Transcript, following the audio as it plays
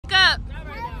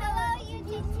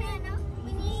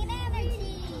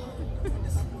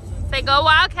right, go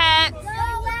Wildcats! Go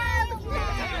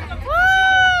Wildcats! Woo!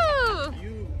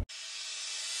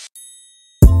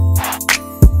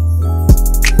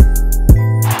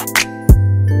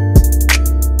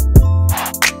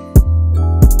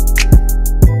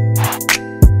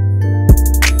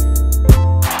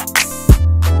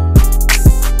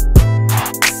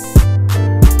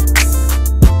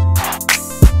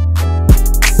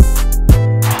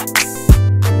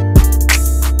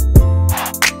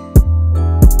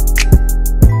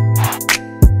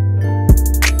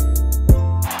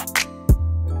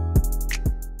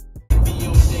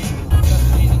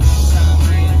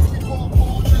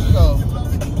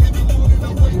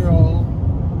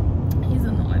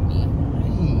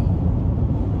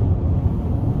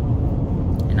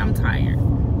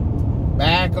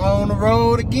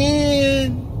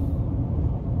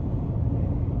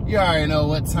 You already know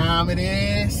what time it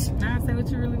is. Now say what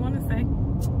you really want to say.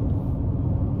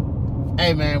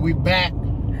 Hey man, we back.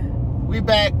 We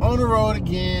back on the road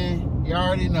again. You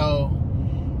already know.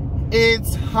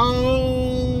 It's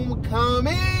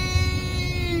homecoming.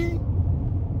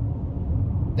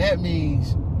 That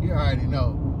means you already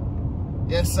know.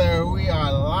 Yes sir, we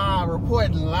are live,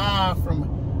 reporting live from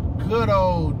good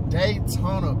old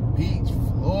Daytona Beach,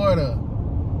 Florida.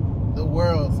 The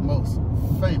world's most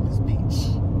famous beach.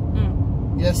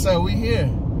 Yes, sir, we here.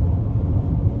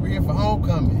 We're here for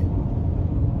homecoming.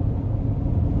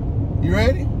 You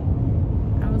ready?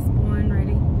 I was born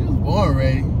ready. You was born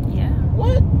ready? Yeah.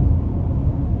 What?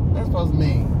 That's supposed to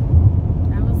mean?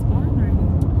 I was born ready.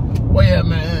 Well, yeah,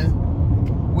 man.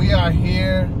 We are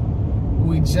here.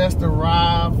 We just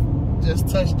arrived, just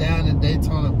touched down in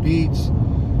Daytona Beach.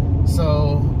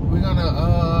 So we're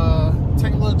gonna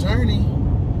take a little journey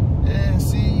and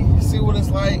see what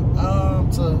it's like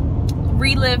to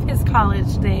relive his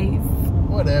college days.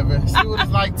 Whatever. See what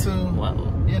it's like to, whoa,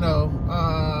 you know,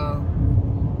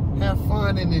 have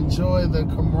fun and enjoy the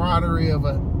camaraderie of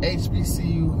a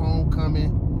HBCU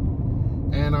homecoming.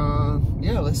 And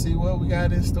yeah, let's see what we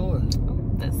got in store.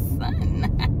 The sun.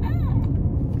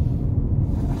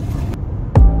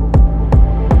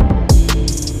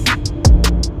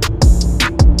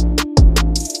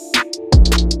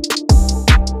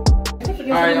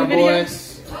 All right, y'all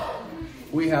boys.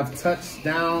 We have touched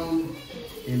down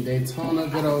in Daytona,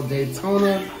 good old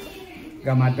Daytona.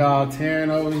 Got my dog Taryn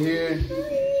over here.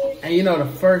 And you know the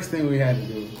first thing we had to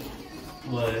do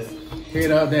was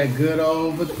hit up that good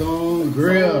old Bethune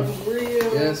Grill.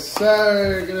 Yes,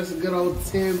 sir. Get us a good old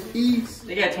 10-piece.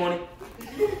 They got 20.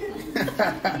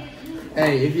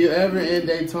 Hey, if you're ever in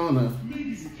Daytona,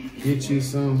 get you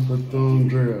some Bethune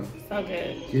Grill. So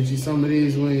good. Get you some of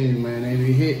these wings, man. They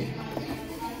be hitting.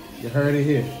 You heard it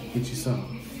here. Get you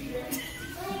some.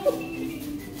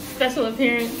 Special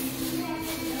appearance,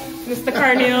 Mr.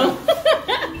 Carneal.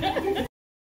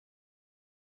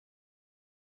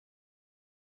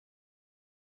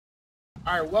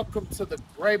 All right, welcome to the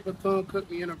great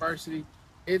Bethune-Cookman University.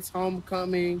 It's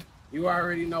homecoming. You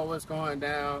already know what's going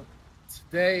down.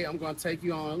 Today, I'm going to take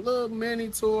you on a little mini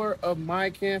tour of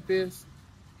my campus.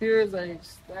 Here's a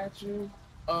statue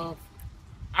of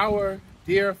our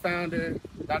dear founder,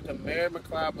 Dr. Mary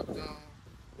McLeod Bethune,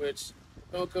 which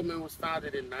Bethune-Cookman was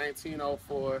founded in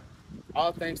 1904.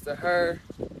 All thanks to her.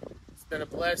 It's been a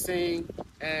blessing,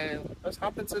 and let's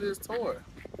hop into this tour.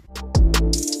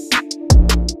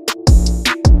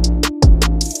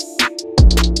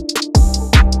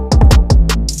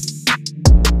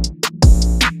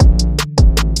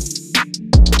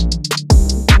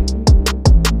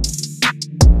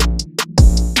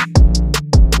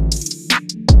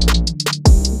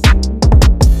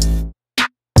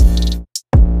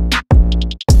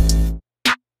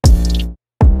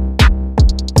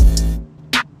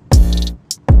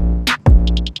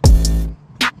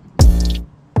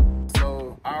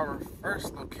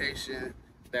 Location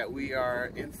that we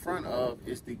are in front of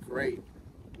is the great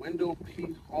Wendell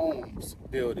P. Holmes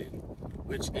building,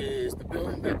 which is the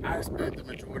building that I spent the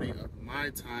majority of my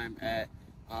time at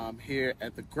here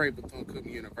at the great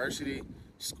Bethune-Cookman University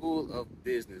School of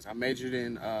Business. I majored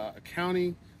in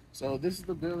accounting, so this is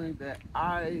the building that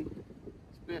I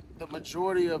spent the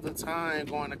majority of the time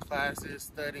going to classes,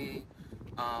 studying,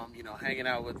 you know, hanging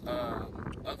out with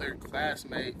other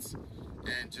classmates,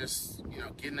 and just, you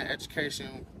know, getting an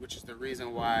education, which is the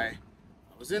reason why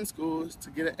I was in school, is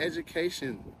to get an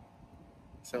education.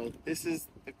 So this is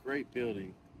the great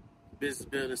building, business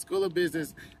building, School of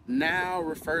Business, now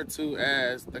referred to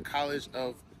as the College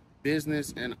of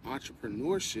Business and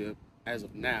Entrepreneurship as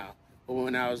of now. But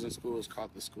when I was in school, it was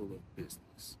called the School of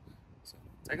Business. So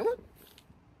take a look.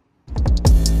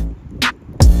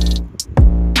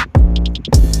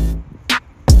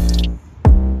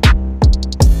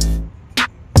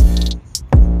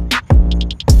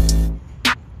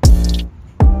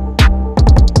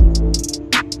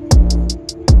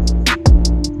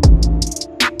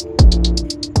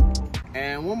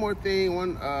 more thing,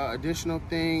 one additional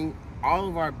thing, all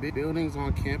of our buildings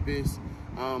on campus,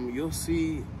 you'll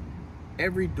see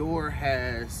every door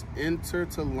has enter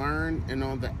to learn, and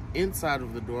on the inside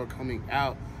of the door coming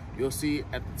out, you'll see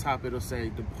at the top it'll say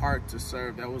depart to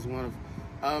serve. That was one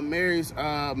of Mary's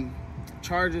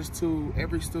charges to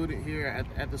every student here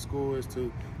at the school, is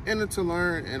to enter to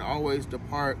learn and always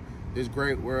depart this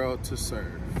great world to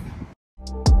serve.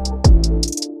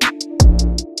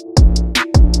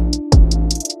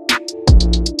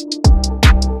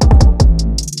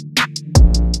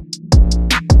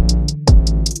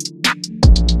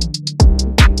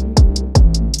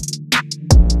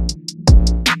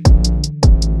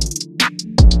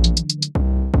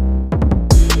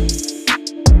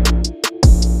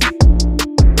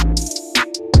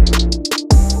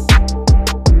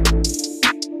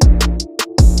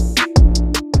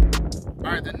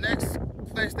 The next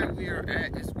place that we are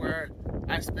at is where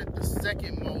I spent the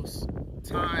second most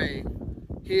time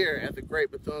here at the great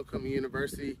Bethune-Cookman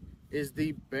University, is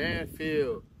the band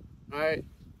field. All right,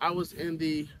 I was in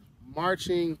the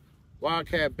marching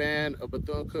Wildcat band of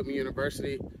Bethune-Cookman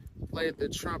University, played the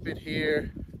trumpet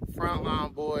here,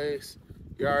 frontline boys.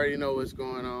 You already know what's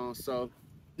going on. So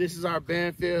this is our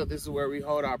band field. This is where we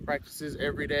hold our practices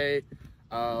every day.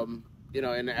 You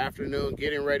know, in the afternoon,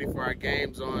 getting ready for our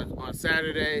games on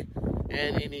Saturday,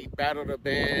 and any battle of the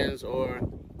bands, or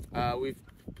we've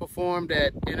performed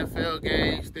at NFL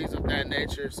games, things of that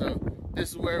nature. So this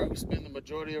is where we spend the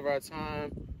majority of our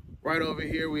time. Right over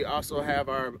here, we also have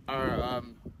our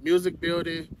music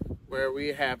building, where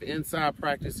we have inside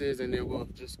practices, and then we'll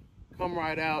just come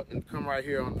right out and come right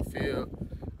here on the field.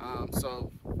 So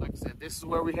like I said, this is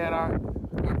where we had our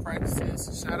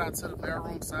practices. Shout out to the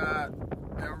mailroom side.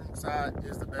 Mailroom side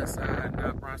is the best side,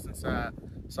 not Bronson side.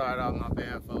 Sorry to all my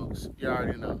band folks. You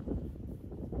already know.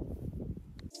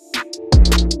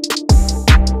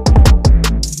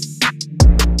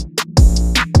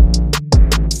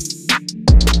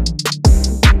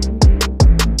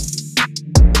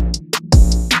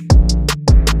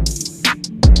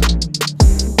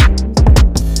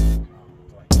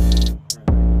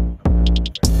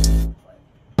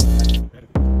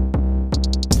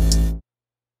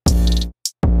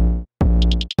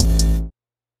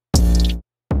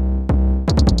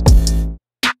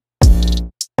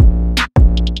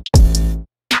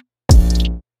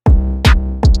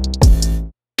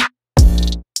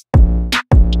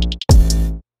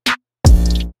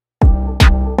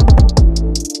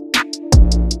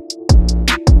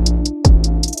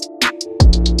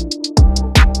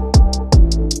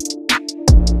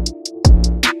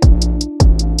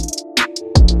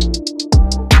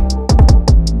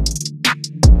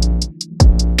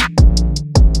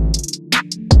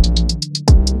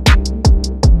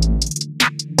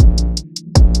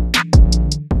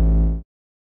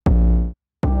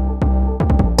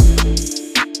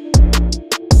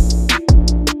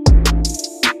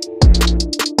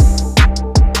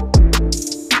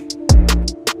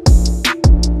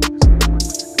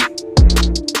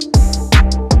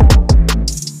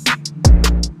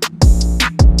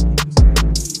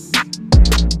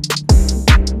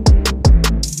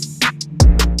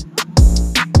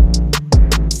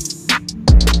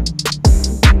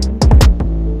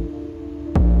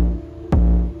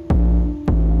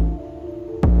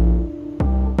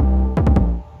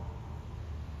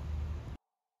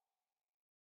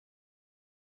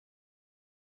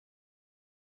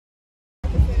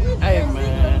 Hey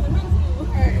man,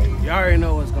 you already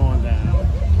know what's going down.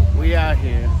 We out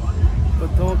here,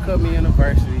 Bethune-Cookman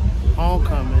University,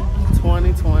 homecoming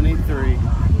 2023,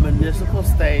 Municipal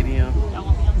Stadium.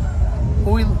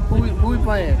 Who we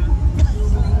playing?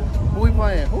 Who we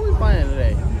playing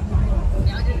today?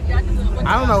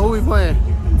 I don't know who we playing.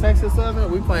 Texas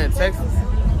Southern? We playing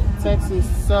Texas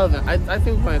Southern. I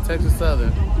think we're playing Texas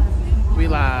Southern. We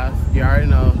live. You already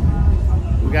know.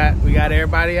 We got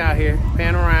everybody out here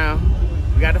pan around.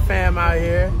 We got the fam out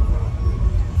here.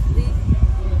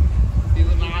 He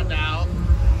was knocked out.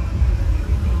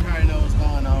 You already know what's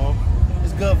going on.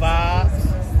 It's good vibes.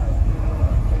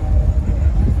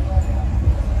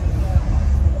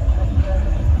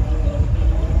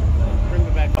 Bring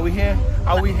me back. Are we here?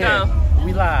 Are we here? No.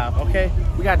 We live, okay?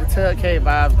 We got the tailgate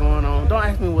vibes going on. Don't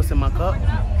ask me what's in my cup.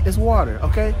 It's water,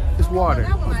 okay? It's water,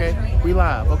 okay? We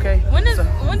live, okay? When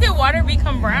did water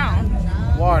become brown?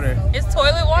 Water. It's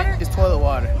toilet water? It's toilet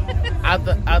water. out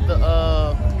the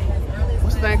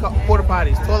what's the thing called? Porta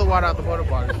potties. Toilet water out the porta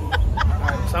potties.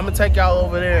 Alright, so I'm gonna take y'all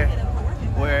over there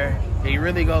where it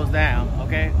really goes down,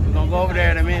 okay? We're gonna go over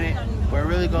there in a minute where it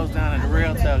really goes down at the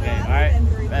real tailgate, alright?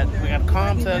 We got a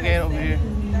calm tailgate over here.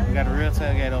 We got a real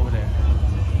tailgate over there.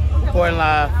 Recording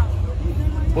live.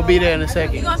 We'll be there in a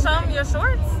second. You gonna show them your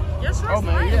shorts? Your shorts? Oh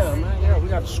man, nice. yeah, man, yeah. We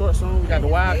got the shorts on. We got the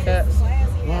Wildcats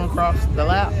going across the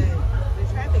lap.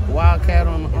 Wildcat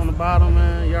on the bottom,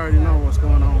 man. You already know what's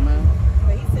going on, man.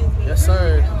 Yes,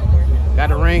 sir. Got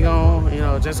the ring on, you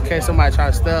know, just in case somebody try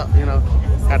to step, you know.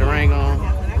 Got the ring on,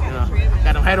 you know.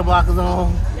 Got them hater blockers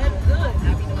on.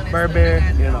 Burberry,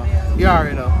 you know. You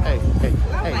already know. Hey.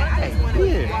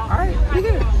 Yeah, all right, you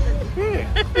good. Yeah.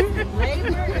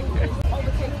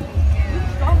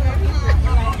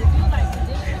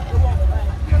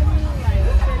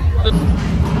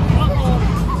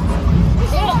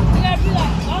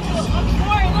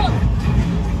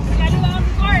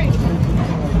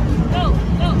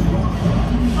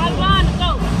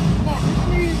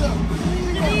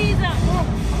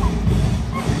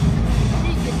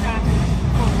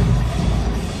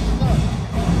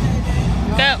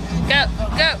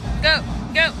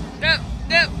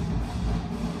 Go.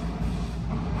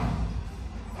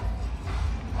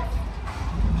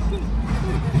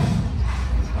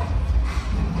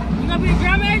 You gonna be a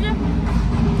drum major?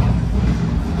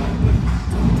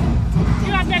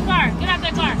 Get out that car. Get out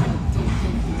that car.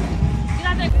 Get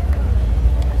out that car.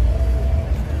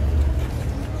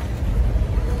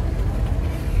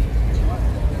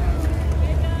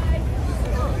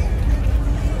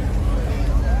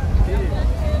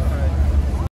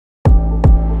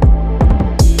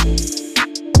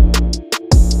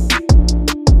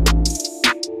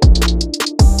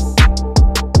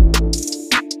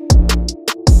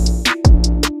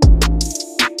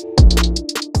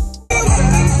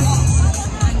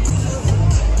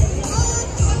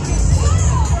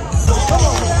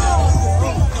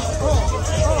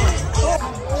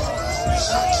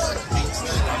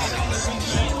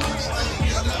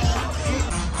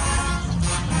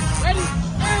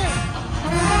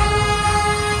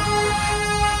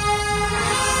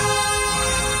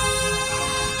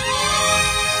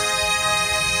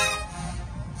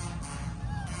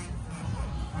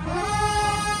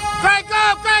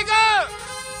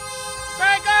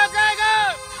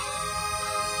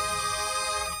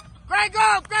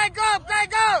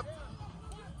 Crank up!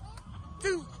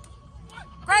 Two.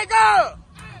 Crank up!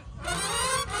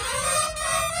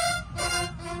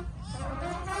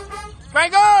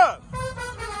 Crank up!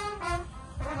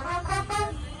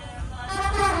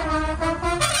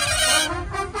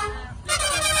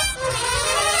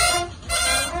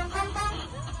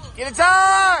 Get it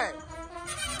tight!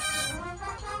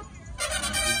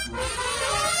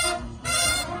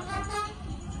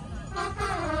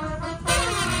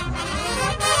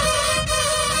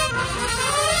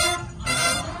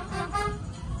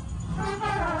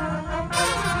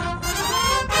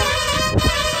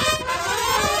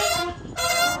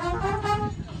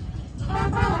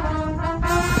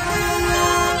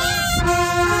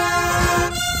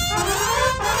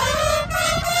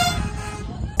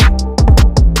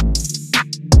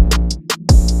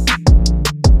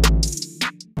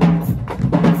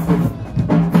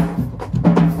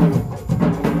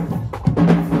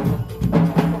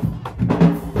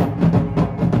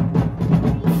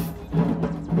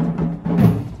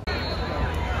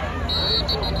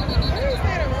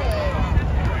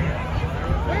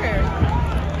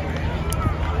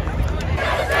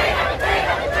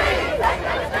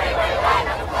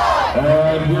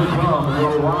 And here comes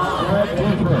your Wildcat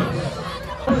defense.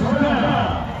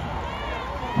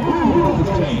 Who is the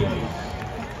team?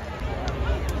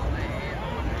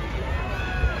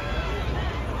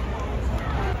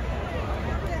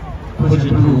 Push it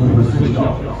through the switch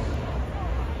off.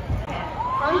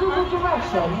 Under the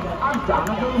direction of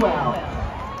Donovan Wells.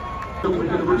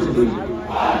 University,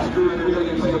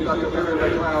 Dr. Mary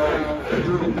McLeod,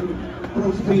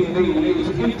 whose DNA is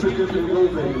intricately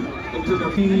woven into the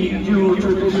Hbcu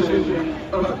tradition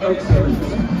of excellence.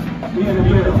 The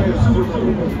NFL Super Bowl,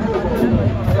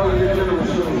 Elliott General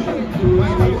Show,